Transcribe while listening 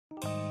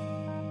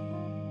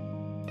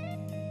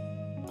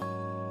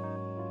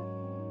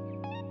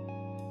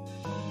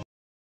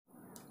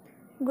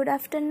Good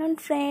afternoon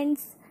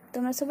friends,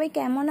 তোমরা সবাই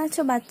কেমন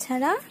আছো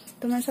বাচ্চারা?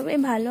 তোমরা সবাই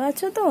ভালো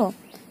আছো তো?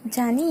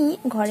 জানি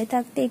ঘরে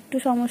থাকতে একটু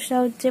সমস্যা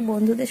হচ্ছে,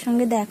 বন্ধুদের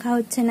সঙ্গে দেখা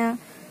হচ্ছে না।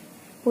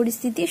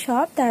 পরিস্থিতি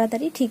সব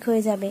তাড়াতাড়ি ঠিক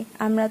হয়ে যাবে।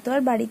 আমরা তো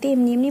আর বাড়িতে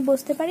এমনি এমনি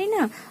বসতে পারি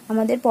না,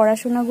 আমাদের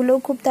পড়াশোনাগুলোও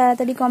খুব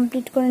তাড়াতাড়ি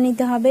কমপ্লিট করে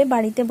নিতে হবে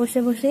বাড়িতে বসে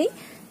বসেই।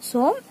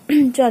 সো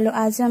চলো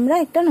আজ আমরা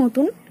একটা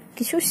নতুন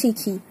কিছু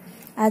শিখি।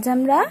 আজ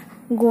আমরা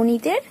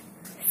গণিতের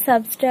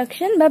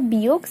সাবস্ট্রাকশন বা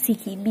বিয়োগ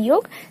শিখি।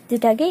 বিয়োগ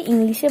যেটাকে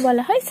ইংলিশে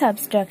বলা হয়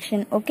সাবস্ট্রাকশন।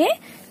 ওকে,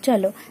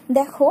 চলো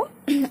দেখো,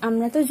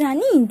 আমরা তো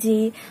জানি যে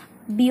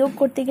বিয়োগ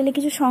করতে গেলে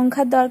কিছু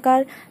সংখ্যার দরকার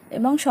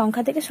এবং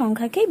সংখ্যা থেকে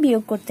সংখ্যাকেই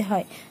বিয়োগ করতে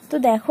হয়। তো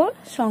দেখো,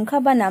 সংখ্যা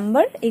বা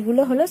নাম্বার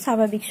এগুলো হলো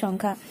স্বাভাবিক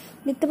সংখ্যা।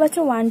 দেখতে পাচ্ছ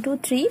 1 2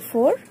 3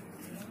 4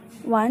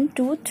 1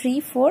 2 3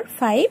 4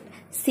 5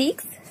 6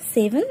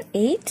 7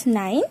 8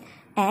 9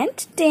 and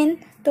 10।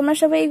 তোমরা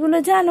সবাই এগুলো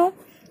জানো।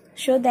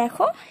 সো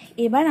দেখো,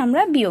 এবার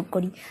আমরা বিয়োগ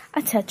করি।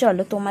 আচ্ছা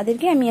চলো,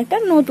 তোমাদেরকে আমি একটা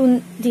নতুন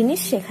জিনিস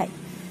শেখাই।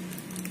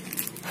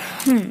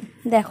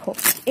 দেখো,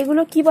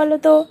 এগুলো কি বলো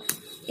তো?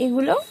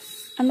 এগুলো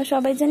আমরা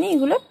সবাই জানি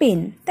এগুলো পেন,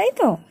 তাই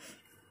তো?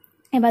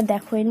 এবার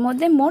দেখো, এর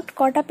মধ্যে মোট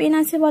কটা পেন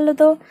আছে বলো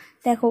তো?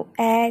 দেখো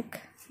 1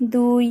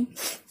 2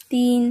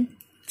 3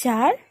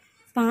 4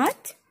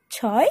 5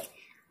 6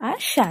 আর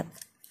 7,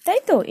 তাই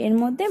তো? এর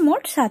মধ্যে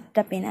মোট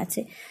 7টা পেন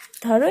আছে।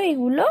 ধরো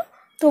এগুলো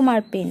তোমার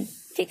পেন,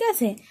 ঠিক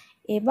আছে?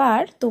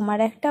 এবার তোমার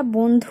একটা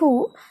বন্ধু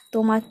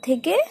তোমার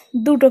থেকে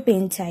 2টো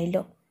পেন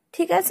চাইলো,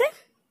 ঠিক আছে?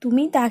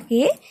 তুমি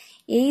তাকে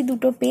এই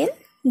 2টো পেন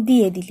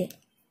দিয়ে দিলে,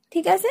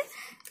 ঠিক আছে?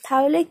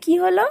 তাহলে কি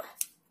হলো?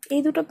 এই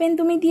 2টো পেন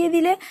তুমি দিয়ে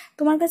দিলে,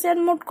 তোমার কাছে আর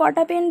মোট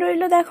কটা পেন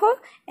রইলো? দেখো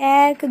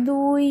 1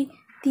 2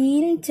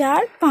 3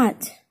 4 5,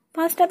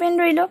 5টা পেন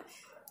রইলো।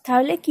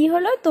 তাহলে কি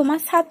হলো? তোমার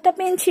 7টা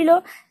পেন ছিল,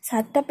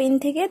 7টা পেন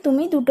থেকে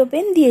তুমি 2টো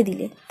পেন দিয়ে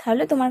দিলে,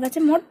 তাহলে তোমার কাছে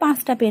মোট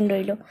 5টা পেন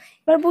রইলো।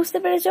 এবার বুঝতে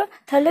পেরেছো?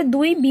 তাহলে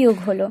 2 বিয়োগ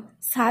হলো,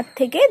 7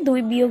 থেকে 2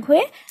 বিয়োগ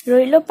হয়ে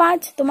রইলো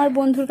 5, তোমার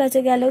বন্ধুর কাছে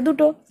গেল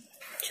 2টো।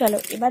 চলো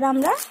এবার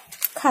আমরা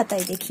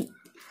খাতায় দেখি।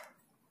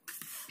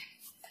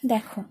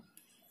 দেখো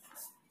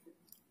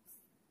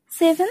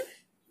 7,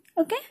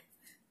 ওকে,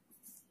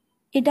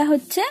 এটা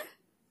হচ্ছে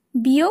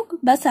বিয়োগ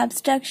বা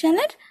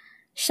সাবস্ট্রাকশনের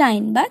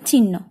সাইন বা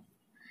চিহ্ন।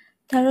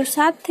 ধরো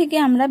 7 থেকে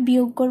আমরা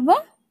বিয়োগ করব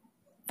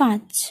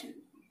 5,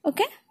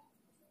 ওকে?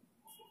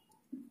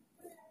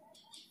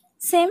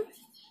 Same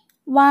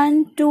 1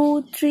 2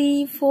 3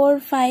 4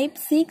 5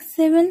 6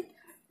 7,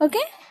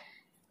 okay?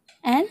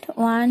 অ্যান্ড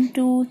 1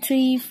 2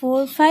 3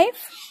 4 5,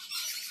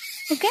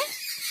 ওকে?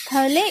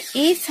 তাহলে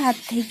এই 7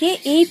 থেকে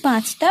এই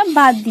 5টা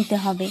বাদ দিতে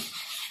হবে।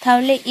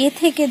 তাহলে এ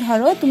থেকে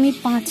ধরো তুমি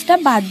 5টা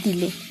বাদ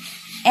দিলে,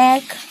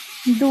 1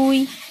 2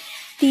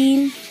 3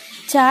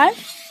 4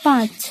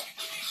 5,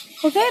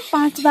 ওকে?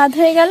 5 বাদ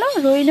হয়ে গেল,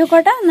 রইল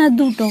কটা? না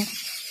 2টো,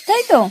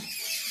 তাই তো?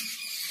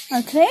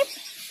 অতএব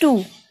 2।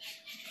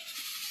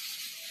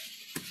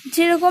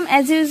 যেরকম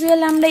অ্যাজ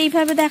ইউজুয়াল আমরা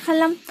এইভাবে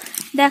দেখালাম।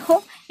 দেখো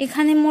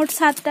এখানে মোট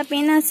 7টা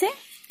পেন আছে,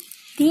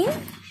 3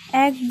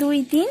 1 2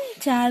 3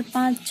 4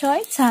 5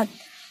 6 7।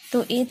 তো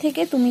এ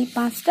থেকে তুমি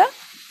 5টা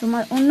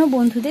তোমার অন্য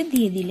বন্ধুদের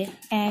দিয়ে দিলে,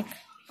 1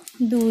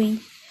 2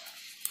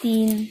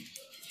 3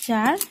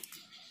 4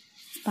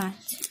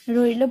 5,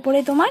 রইল পড়ে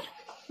তোমার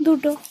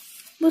 2টো।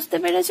 বুঝতে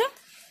পেরেছো?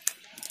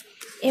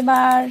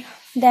 এবার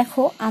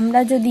দেখো,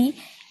 আমরা যদি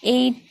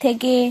 8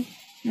 থেকে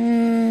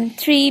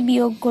 3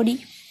 বিয়োগ করি,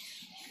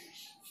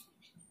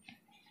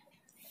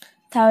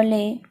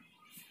 তাহলে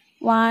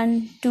 1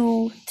 2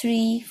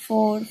 3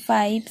 4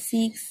 5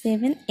 6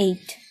 7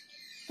 8,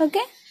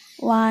 ওকে?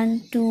 1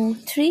 2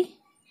 3।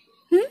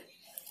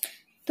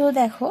 তো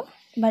দেখো,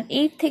 এবার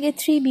 8 থেকে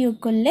 3 বিয়োগ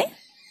করলে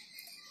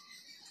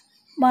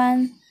 1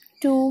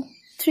 2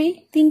 3,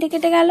 3টে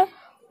কেটে গেল,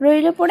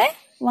 রইল পড়ে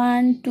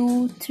 1 2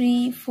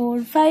 3 4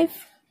 5,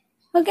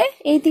 ওকে?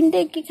 এই 3টে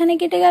এখানে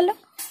কেটে গেল,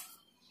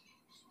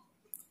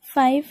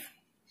 5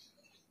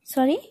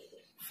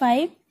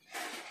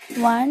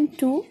 1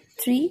 2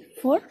 3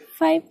 4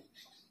 5,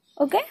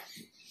 ওকে?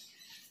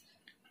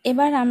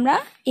 এবার আমরা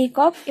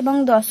একক এবং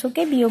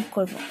দশকে বিয়োগ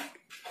করব,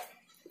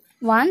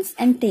 ওয়ান্স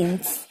অ্যান্ড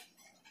টেন্স।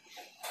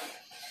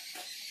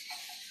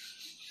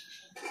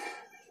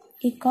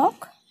 একক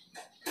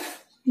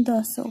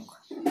দশক,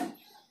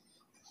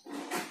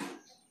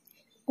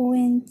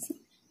 ONC,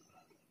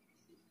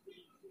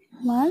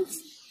 ওয়ান্স,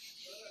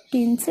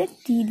 টেন্সের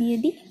টি দিয়ে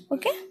দিই,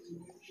 ওকে?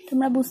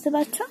 তোমরা বুঝতে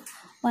পারছো?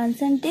 ওয়ান্স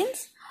অ্যান্ড টেন্স,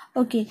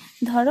 ওকে?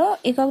 ধরো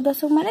একক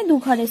দশক মানে 2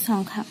 ঘরের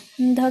সংখ্যা।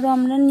 ধরো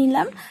আমরা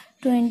নিলাম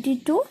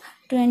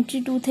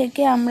 22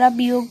 থেকে আমরা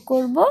বিয়োগ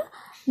করব,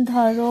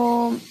 ধরো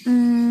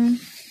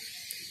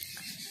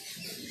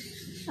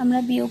আমরা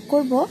বিয়োগ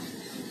করব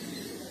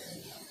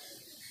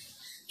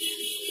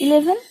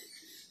 11,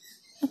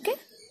 ওকে?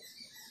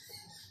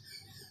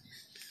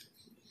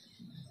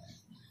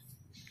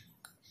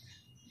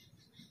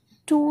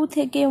 টু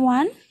থেকে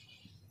 1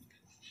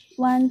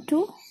 1 2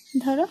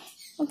 ধরো,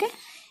 ওকে?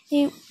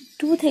 এই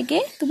 2 থেকে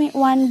তুমি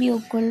 1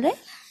 বিয়োগ করলে,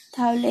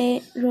 তাহলে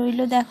রইল,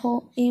 দেখো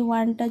এই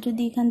 1টা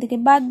যদি এখান থেকে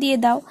বাদ দিয়ে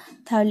দাও,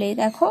 তাহলে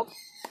দেখো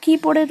কি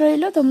পড়ে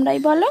রইল, তোমরাই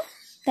বলো।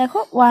 দেখো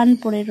 1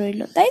 পড়ে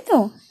রইল, তাই তো?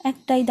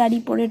 একটাই দাড়ি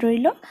পড়ে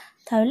রইল,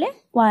 তাহলে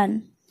 1।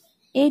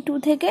 এই 2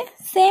 থেকে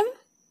সেম,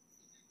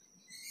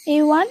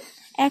 এই 1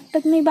 একটা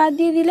তুমি বাদ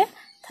দিয়ে দিলে,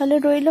 তাহলে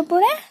রইল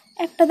পড়ে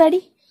একটা দাড়ি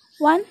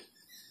 1।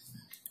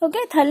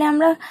 ওকে, তাহলে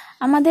আমরা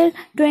আমাদের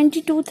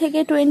 22 থেকে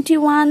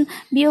 21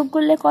 বিয়োগ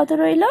করলে কত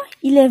রইল?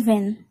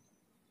 11,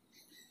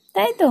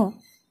 তাই তো?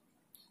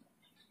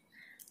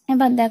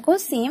 এবার দেখো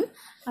সেম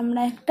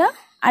আমরা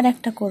আর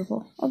একটা করবো।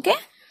 ওকে,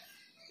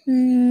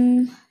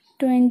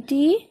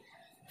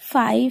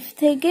 25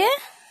 থেকে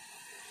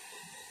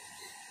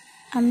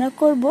আমরা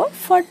করব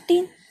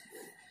 14।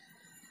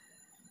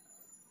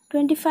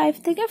 25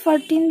 থেকে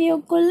 14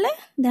 বিয়োগ করলে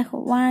দেখো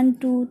 1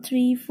 2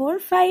 3 4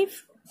 5।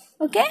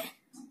 ওকে,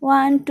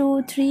 1 2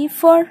 3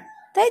 4,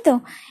 তাই তো?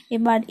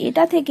 এবার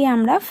এটা থেকে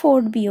আমরা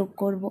 4 বিয়োগ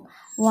করব।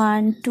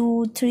 1 2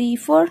 3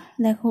 4,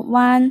 দেখো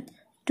 1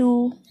 2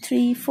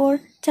 3 4,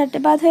 চারটে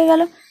বাদ হয়ে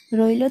গেল,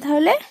 রইল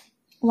তাহলে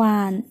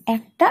 1,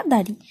 একটা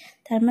দাড়ি,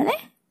 তার মানে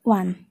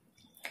 1।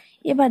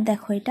 এবার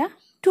দেখো এটা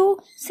 2,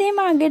 সেম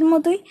আগের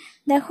মতোই।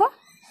 দেখো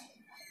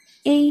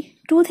এই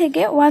 2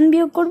 থেকে 1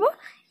 বিয়োগ করব,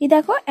 এই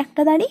দেখো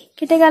একটা দাড়ি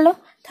কেটে গেল,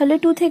 তাহলে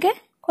 2 থেকে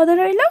কত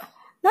রইল?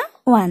 না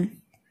 1,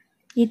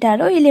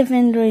 এটারও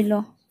 11 রইল।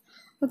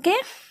 ওকে,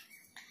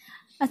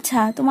 আচ্ছা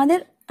তোমাদের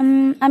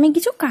আমি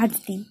কিছু কাজ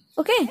দিই।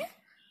 ওকে,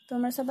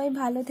 তোমরা সবাই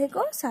ভালো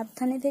থেকো,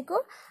 সাবধানে থেকো,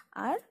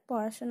 আর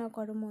পড়াশোনা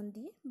করো মন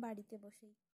দিয়ে বাড়িতে বসে।